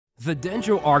The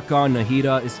Dendro Archon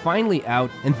Nahida is finally out,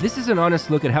 and this is an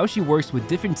honest look at how she works with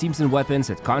different teams and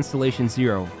weapons at Constellation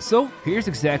Zero. So here's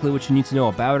exactly what you need to know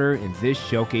about her in this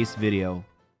showcase video.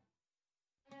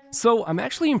 So I'm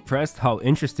actually impressed how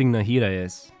interesting Nahida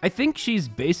is. I think she's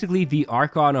basically the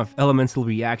Archon of elemental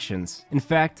reactions. In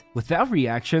fact, without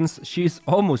reactions, she's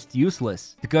almost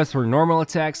useless, because her normal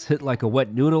attacks hit like a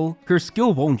wet noodle, her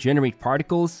skill won't generate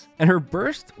particles, and her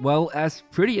burst, well, as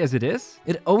pretty as it is,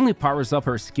 it only powers up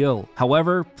her skill.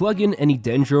 However, plug in any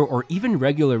Dendro or even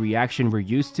regular reaction we're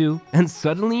used to, and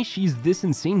suddenly she's this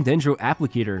insane Dendro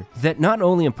applicator that not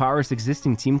only empowers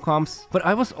existing team comps, but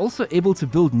I was also able to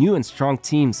build new and strong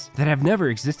teams that have never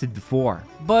existed before.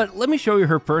 But let me show you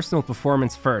her personal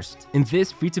performance first. In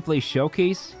this free-to-play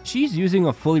showcase, she's using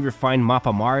a fully refined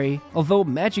Mappa Mari, although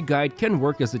Magic Guide can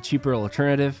work as a cheaper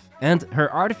alternative, and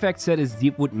her artifact set is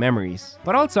Deepwood Memories,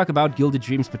 but I'll talk about Gilded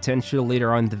Dream's potential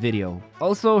later on in the video.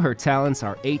 Also, her talents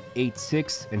are 8, 8,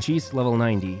 6, and she's level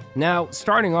 90. Now,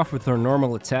 starting off with her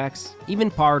normal attacks,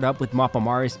 even powered up with Mappa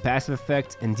Mari's passive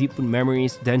effect and Deepwood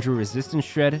Memories' Dendro Resistance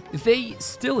Shred, they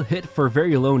still hit for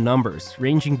very low numbers,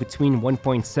 ranging between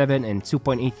 1.7 and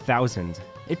 2.8 thousand.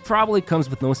 It probably comes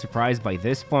with no surprise by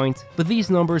this point, but these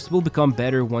numbers will become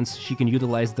better once she can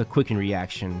utilize the Quicken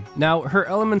reaction. Now, her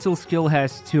elemental skill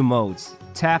has two modes,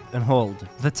 tap and hold.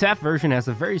 The tap version has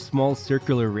a very small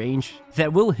circular range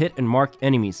that will hit and mark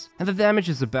enemies, and the damage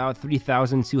is about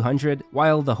 3200,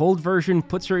 while the hold version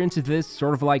puts her into this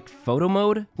sort of like photo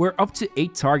mode, where up to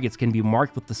 8 targets can be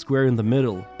marked with the square in the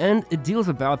middle, and it deals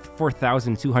about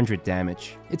 4200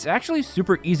 damage. It's actually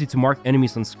super easy to mark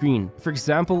enemies on screen. For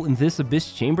example, in this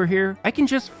Abyss chamber here, I can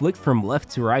just flick from left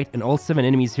to right and all 7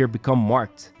 enemies here become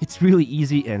marked. It's really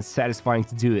easy and satisfying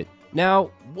to do it.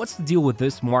 Now, what's the deal with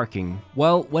this marking?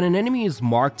 Well, when an enemy is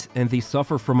marked and they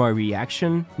suffer from a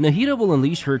reaction, Nahida will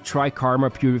unleash her Tri-Karma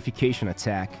Purification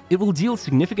attack. It will deal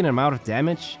significant amount of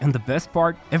damage, and the best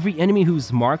part, every enemy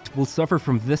who's marked will suffer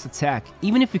from this attack,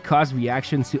 even if it causes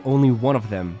reactions to only one of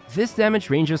them. This damage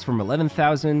ranges from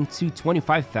 11,000 to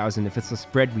 25,000 if it's a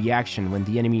spread reaction when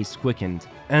the enemy is quickened.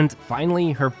 And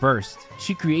finally, her burst.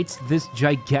 She creates this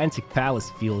gigantic palace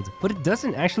field, but it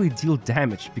doesn't actually deal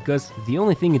damage because the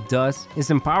only thing it does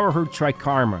is empower her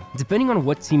Tri-Karma, depending on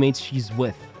what teammates she's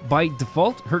with. By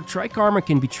default, her Tri-Karma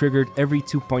can be triggered every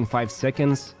 2.5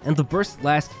 seconds, and the burst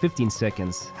lasts 15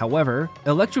 seconds. However,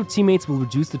 Electro teammates will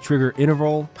reduce the trigger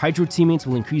interval, Hydro teammates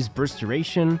will increase burst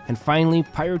duration, and finally,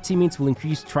 Pyro teammates will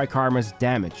increase Tri-Karma's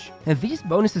damage. And these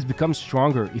bonuses become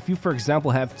stronger if you, for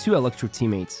example, have 2 Electro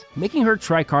teammates, making her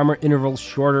Tri-Karma interval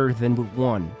shorter than with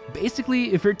 1.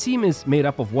 Basically, if her team is made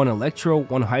up of 1 Electro,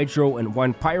 1 Hydro, and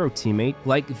 1 Pyro teammate,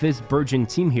 like this Burgeon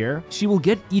team here, she will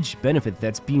get each benefit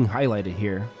that's being highlighted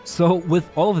here. So with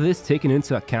all of this taken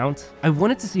into account, I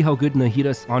wanted to see how good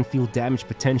Nahida's on-field damage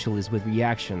potential is with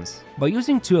reactions. By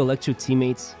using 2 Electro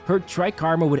teammates, her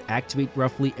Tri-Karma would activate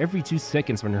roughly every 2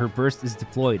 seconds when her burst is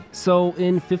deployed. So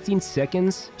in 15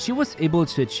 seconds, she was able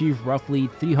to achieve roughly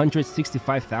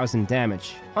 365,000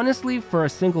 damage. Honestly, for a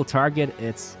single target,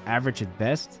 it's average at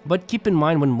best, but keep in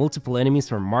mind when multiple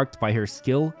enemies are marked by her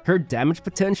skill, her damage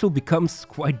potential becomes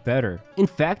quite better. In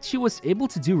fact, she was able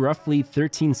to do roughly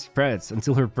 13 spreads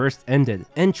until her burst ended,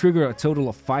 and trigger a total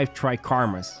of 5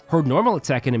 Tri-Karmas. Her normal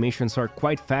attack animations are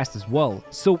quite fast as well,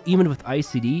 so even with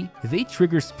ICD, they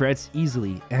trigger spreads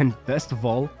easily, and best of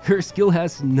all, her skill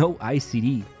has no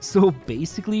ICD. So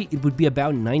basically, it would be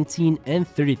about 19 and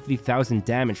 33,000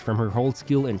 damage from her hold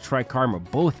skill and Tri-Karma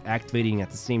both activating at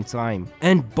the same time,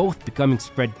 and both becoming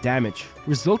spread damage,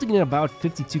 resulting in about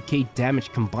 52k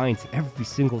damage combined every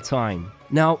single time.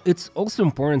 Now, it's also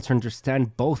important to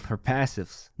understand both her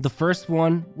passives. The first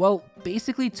one, well,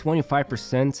 basically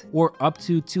 25% or up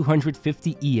to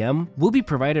 250 EM will be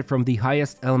provided from the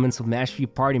highest Elemental Mastery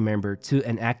party member to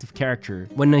an active character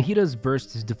when Nahida's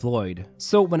burst is deployed.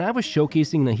 So when I was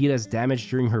showcasing Nahida's damage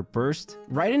during her burst,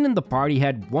 Raiden in the party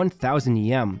had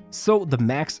 1000 EM, so the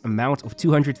max amount of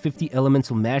 250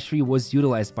 Elemental Mastery was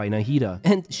utilized by Nahida,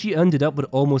 and she ended up with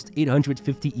almost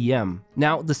 850 EM.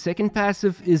 Now, the second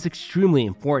passive is extremely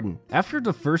important. After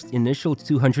the first initial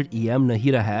 200 EM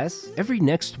Nahida has, every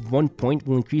next 1 point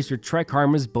will increase her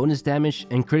Tri-Karma's bonus damage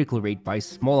and critical rate by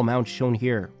small amounts shown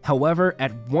here. However,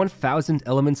 at 1000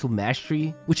 Elemental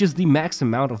Mastery, which is the max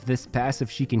amount of this passive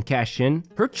she can cash in,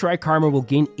 her Tri-Karma will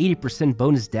gain 80%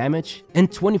 bonus damage and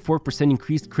 24%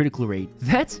 increased critical rate.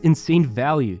 That's insane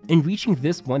value, and reaching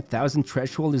this 1000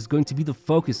 threshold is going to be the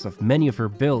focus of many of her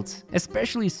builds,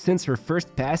 especially since her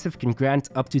first passive can grant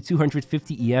up to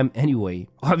 250 EM anyway. anyway.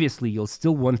 Obviously, you'll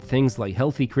still want things like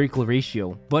healthy critical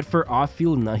ratio, but for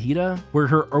off-field Nahida, where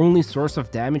her only source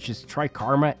of damage is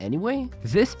Tri-Karma anyway,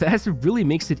 this passive really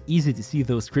makes it easy to see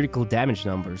those critical damage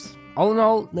numbers. All in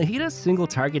all, Nahida's single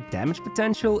target damage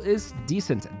potential is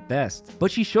decent at best,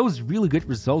 but she shows really good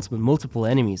results with multiple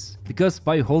enemies, because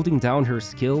by holding down her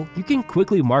skill, you can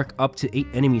quickly mark up to 8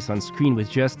 enemies on screen with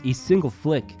just a single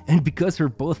flick, and because her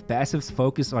both passives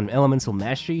focus on elemental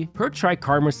mastery, her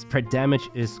Tri-Karma spread damage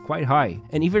is quite high,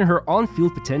 and even her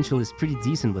on-field potential is pretty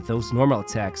decent with those normal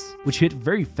attacks, which hit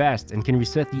very fast and can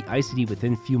reset the ICD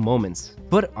within few moments.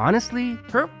 But honestly,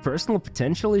 her personal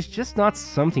potential is just not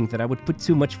something that I would put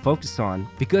too much focus on,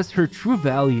 because her true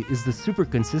value is the super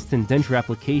consistent Dendro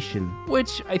application,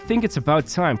 which I think it's about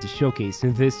time to showcase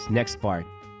in this next part.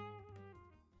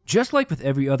 Just like with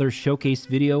every other showcase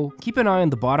video, keep an eye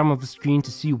on the bottom of the screen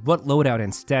to see what loadout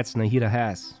and stats Nahida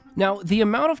has. Now, the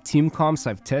amount of team comps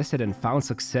I've tested and found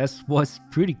success was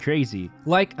pretty crazy.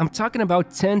 Like, I'm talking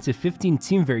about 10 to 15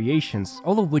 team variations,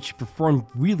 all of which performed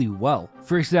really well.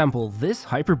 For example, this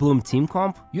Hyper Bloom team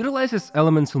comp utilizes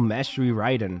Elemental Mastery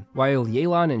Raiden, while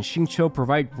Yelan and Xingqiu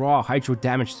provide raw Hydro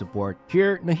damage support.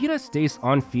 Here, Nahida stays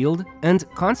on field and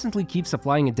constantly keeps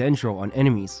applying a Dendro on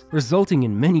enemies, resulting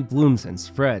in many blooms and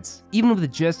spreads. Even with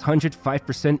just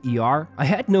 105% ER, I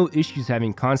had no issues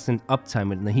having constant uptime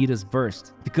with Nahida's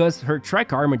burst, because her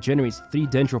Tri-Karma generates 3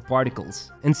 Dendro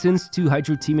particles, and since 2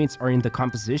 Hydro teammates are in the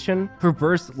composition, her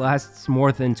burst lasts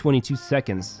more than 22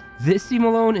 seconds. This team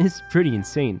alone is pretty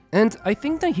insane, and I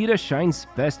think Nahida shines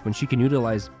best when she can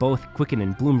utilize both Quicken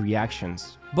and Bloom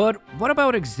reactions. But what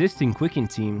about existing Quicken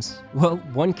teams? Well,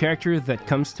 one character that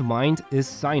comes to mind is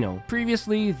Cyno.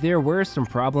 Previously, there were some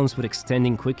problems with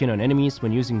extending Quicken on enemies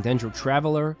when using Dendro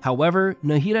Traveler. However,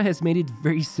 Nahida has made it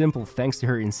very simple thanks to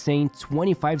her insane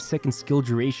 25-second skill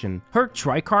duration. Her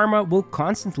Tri-Karma will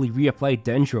constantly reapply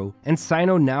Dendro, and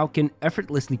Cyno now can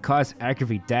effortlessly cause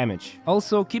aggravate damage.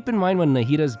 Also, keep in mind when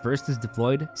Nahida's burst is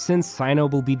deployed, since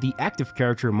Cyno will be the active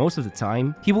character most of the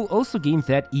time, he will also gain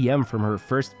that EM from her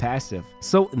first passive.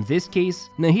 So in this case,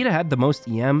 Nahida had the most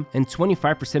EM, and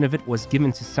 25% of it was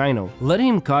given to Cyno, letting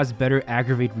him cause better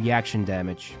aggravate reaction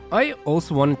damage. I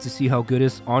also wanted to see how good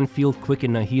is on-field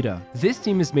Quicken Nahida. This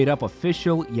team is made up of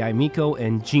Fischl, Yaimiko,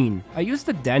 and Jean. I used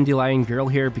the Dandelion girl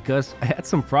here because I had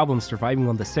some problems surviving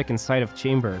on the second side of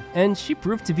chamber, and she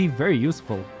proved to be very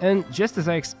useful. And just as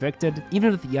I expected,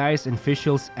 even with the Yai's and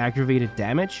Fischl's aggravated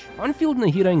damage, on-field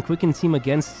Nahida and Quicken team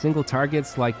against single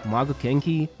targets like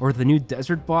Magokenki or the new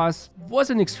desert boss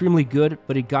wasn't extremely good,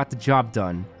 but it got the job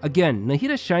done. Again,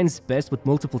 Nahida shines best with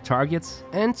multiple targets,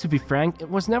 and to be frank, it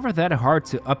was never that hard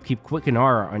to upkeep Quicken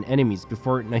Aura on enemies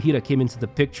before Nahida came into the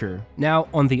picture. Now,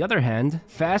 on the other hand,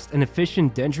 fast and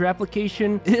efficient Dendro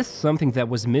application is something that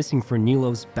was missing for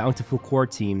Nilou's bountiful core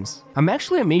teams. I'm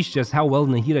actually amazed just how well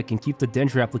Nahida can keep the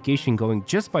Dendro application going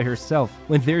just by herself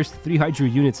when there's 3 Hydro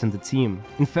units in the team.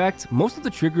 In fact, most of the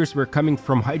triggers were coming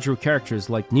from Hydro characters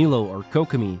like Nilou or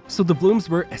Kokomi, so the blooms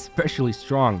were especially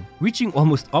strong, reaching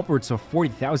almost upwards of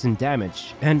 40,000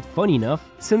 damage. And funny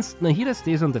enough, since Nahida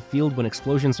stays on the field when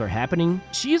explosions are happening,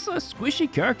 she's a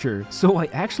squishy character, so I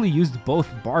actually used both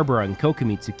Barbara and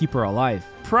Kokomi to keep her alive.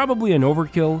 Probably an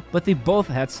overkill, but they both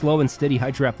had slow and steady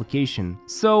Hydro application,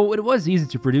 so it was easy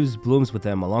to produce blooms with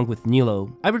them along with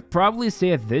Nilou. I would probably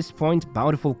say at this point,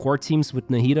 bountiful core teams with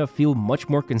Nahida feel much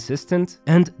more consistent,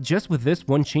 and just with this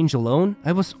one change alone,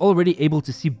 I was already able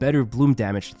to see better bloom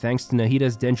damage thanks to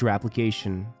Nahida's Dendro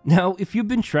application. Now, if you've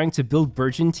been trying to build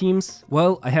Burgeon teams,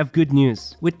 well, I have good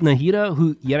news. With Nahida,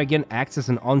 who yet again acts as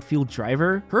an on-field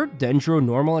driver, her Dendro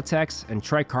normal attacks and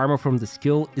Tri-Karma from the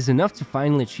skill is enough to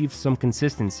finally achieve some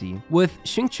consistency. With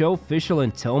Xingqiu, Fischl,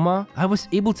 and Thoma, I was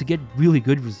able to get really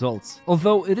good results.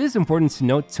 Although it is important to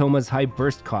note Thoma's high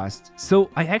burst cost, so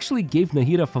I actually gave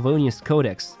Nahida Favonius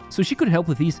Codex, so she could help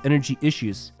with these energy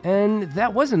issues, and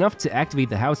that was enough to activate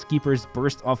the Housekeeper's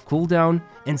burst off cooldown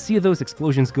and see those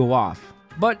explosions go off.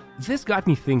 But this got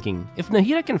me thinking, if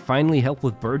Nahida can finally help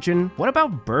with Burgeon, what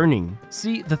about burning?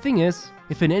 See, the thing is,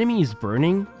 if an enemy is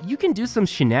burning, you can do some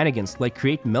shenanigans like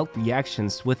create melt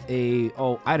reactions with a,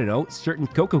 certain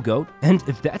Coco Goat, and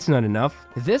if that's not enough,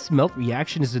 this melt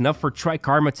reaction is enough for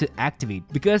Tri-Karma to activate,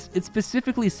 because it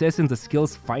specifically says in the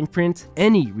skill's fine print,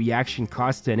 any reaction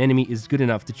cost to an enemy is good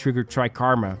enough to trigger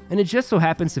Tri-Karma, and it just so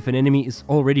happens if an enemy is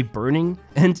already burning,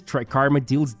 and Tri-Karma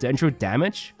deals Dendro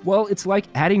damage, well, it's like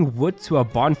adding wood to a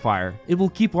bonfire, it will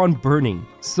keep on burning.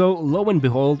 So lo and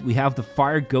behold, we have the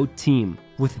Fire Goat team,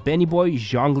 with Benny Boy,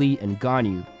 Zhongli, and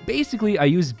Ganyu. Basically, I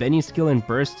use Benny's skill and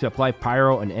burst to apply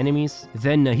pyro on enemies,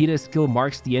 then Nahida's skill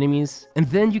marks the enemies, and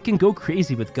then you can go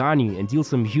crazy with Ganyu and deal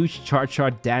some huge charge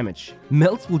shot damage.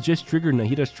 Melts will just trigger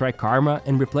Nahida's Tri-Karma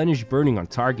and replenish burning on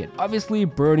target. Obviously,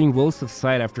 burning will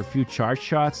subside after a few charge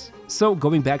shots, so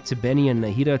going back to Benny and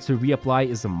Nahida to reapply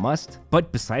is a must.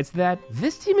 But besides that,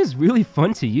 this team is really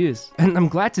fun to use, and I'm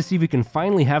glad to see we can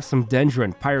finally have some Dendro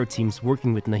and Pyro teams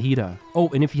working with Nahida. Oh,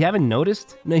 and if you haven't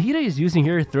noticed, Nahida is using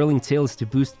her Thrilling Tales to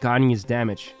boost Ganyu's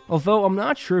damage. Although I'm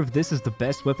not sure if this is the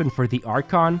best weapon for the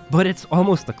Archon, but it's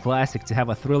almost a classic to have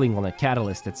a Thrilling on a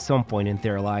Catalyst at some point in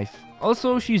their life.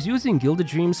 Also, she's using Gilded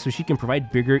Dreams so she can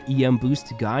provide bigger EM boost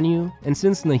to Ganyu, and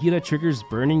since Nahida triggers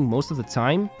burning most of the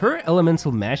time, her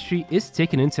elemental mastery is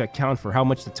taken into account for how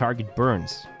much the target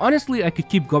burns. Honestly, I could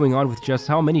keep going on with just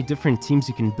how many different teams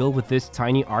you can build with this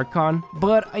tiny Archon,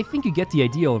 but I think you get the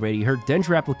idea already. Her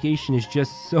Dendro application is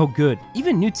just so good.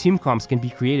 Even new team comps can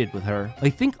be created with her. I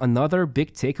think another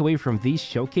big takeaway from these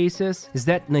showcases is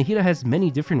that Nahida has many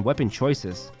different weapon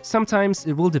choices. Sometimes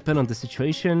it will depend on the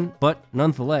situation, but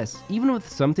nonetheless, even with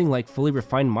something like fully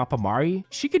refined Mappa Mari,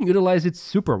 she can utilize it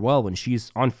super well when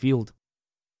she's on field.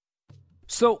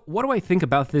 So, what do I think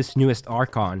about this newest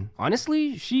Archon?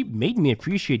 Honestly, she made me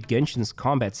appreciate Genshin's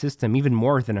combat system even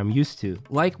more than I'm used to.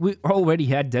 Like, we already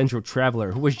had Dendro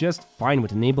Traveler, who was just fine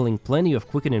with enabling plenty of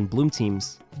Quicken and Bloom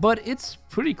teams. But it's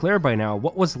pretty clear by now,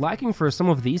 what was lacking for some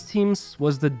of these teams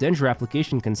was the Dendro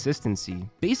application consistency.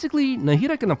 Basically,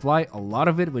 Nahida can apply a lot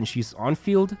of it when she's on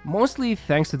field, mostly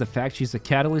thanks to the fact she's a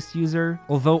Catalyst user,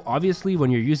 although obviously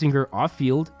when you're using her off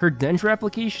field, her Dendro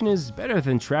application is better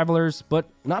than Traveler's, but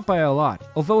not by a lot.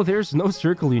 Although there's no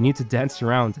circle you need to dance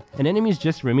around, and enemies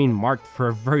just remain marked for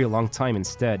a very long time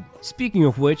instead. Speaking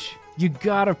of which, you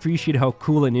gotta appreciate how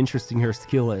cool and interesting her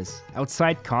skill is.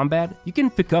 Outside combat, you can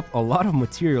pick up a lot of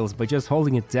materials by just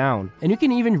holding it down, and you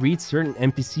can even read certain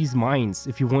NPCs' minds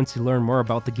if you want to learn more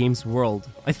about the game's world.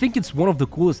 I think it's one of the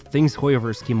coolest things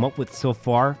Hoyoverse came up with so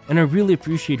far, and I really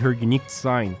appreciate her unique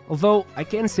design. Although, I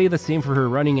can't say the same for her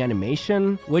running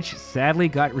animation, which sadly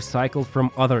got recycled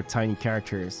from other tiny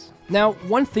characters. Now,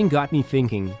 one thing got me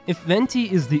thinking, if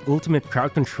Venti is the ultimate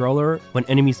crowd controller when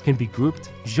enemies can be grouped,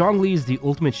 Zhongli is the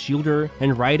ultimate shielder,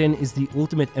 and Raiden is the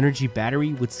ultimate energy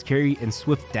battery with scary and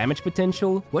swift damage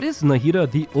potential, what is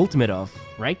Nahida the ultimate of?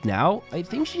 Right now, I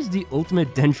think she's the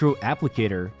ultimate Dendro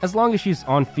applicator, as long as she's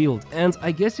on field, and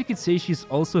I guess you could say she's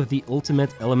also the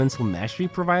ultimate elemental mastery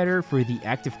provider for the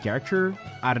active character?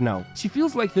 I don't know. She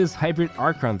feels like this hybrid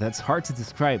Archon that's hard to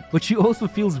describe, but she also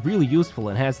feels really useful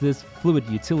and has this fluid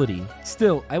utility.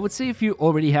 Still, I would say if you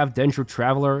already have Dendro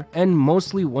Traveler and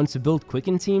mostly want to build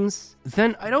Quicken teams,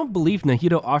 then I don't believe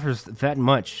Nahida offers that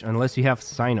much unless you have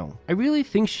Cyno. I really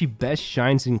think she best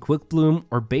shines in Quick Bloom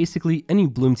or basically any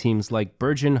Bloom teams like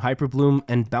Burgeon, Hyper Bloom,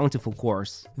 and Bountiful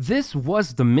Course. This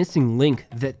was the missing link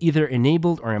that either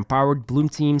enabled or empowered Bloom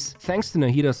teams thanks to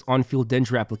Nahida's on-field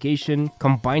Dendro application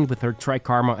combined with her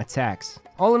Tri-Karma attacks.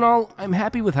 All in all, I'm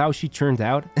happy with how she turned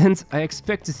out, and I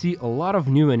expect to see a lot of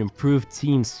new and improved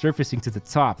teams surfacing to the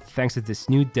top thanks to this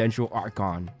new Dendro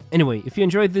Archon. Anyway, if you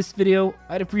enjoyed this video,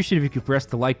 I'd appreciate if you could press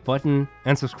the like button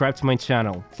and subscribe to my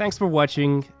channel. Thanks for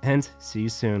watching, and see you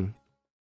soon.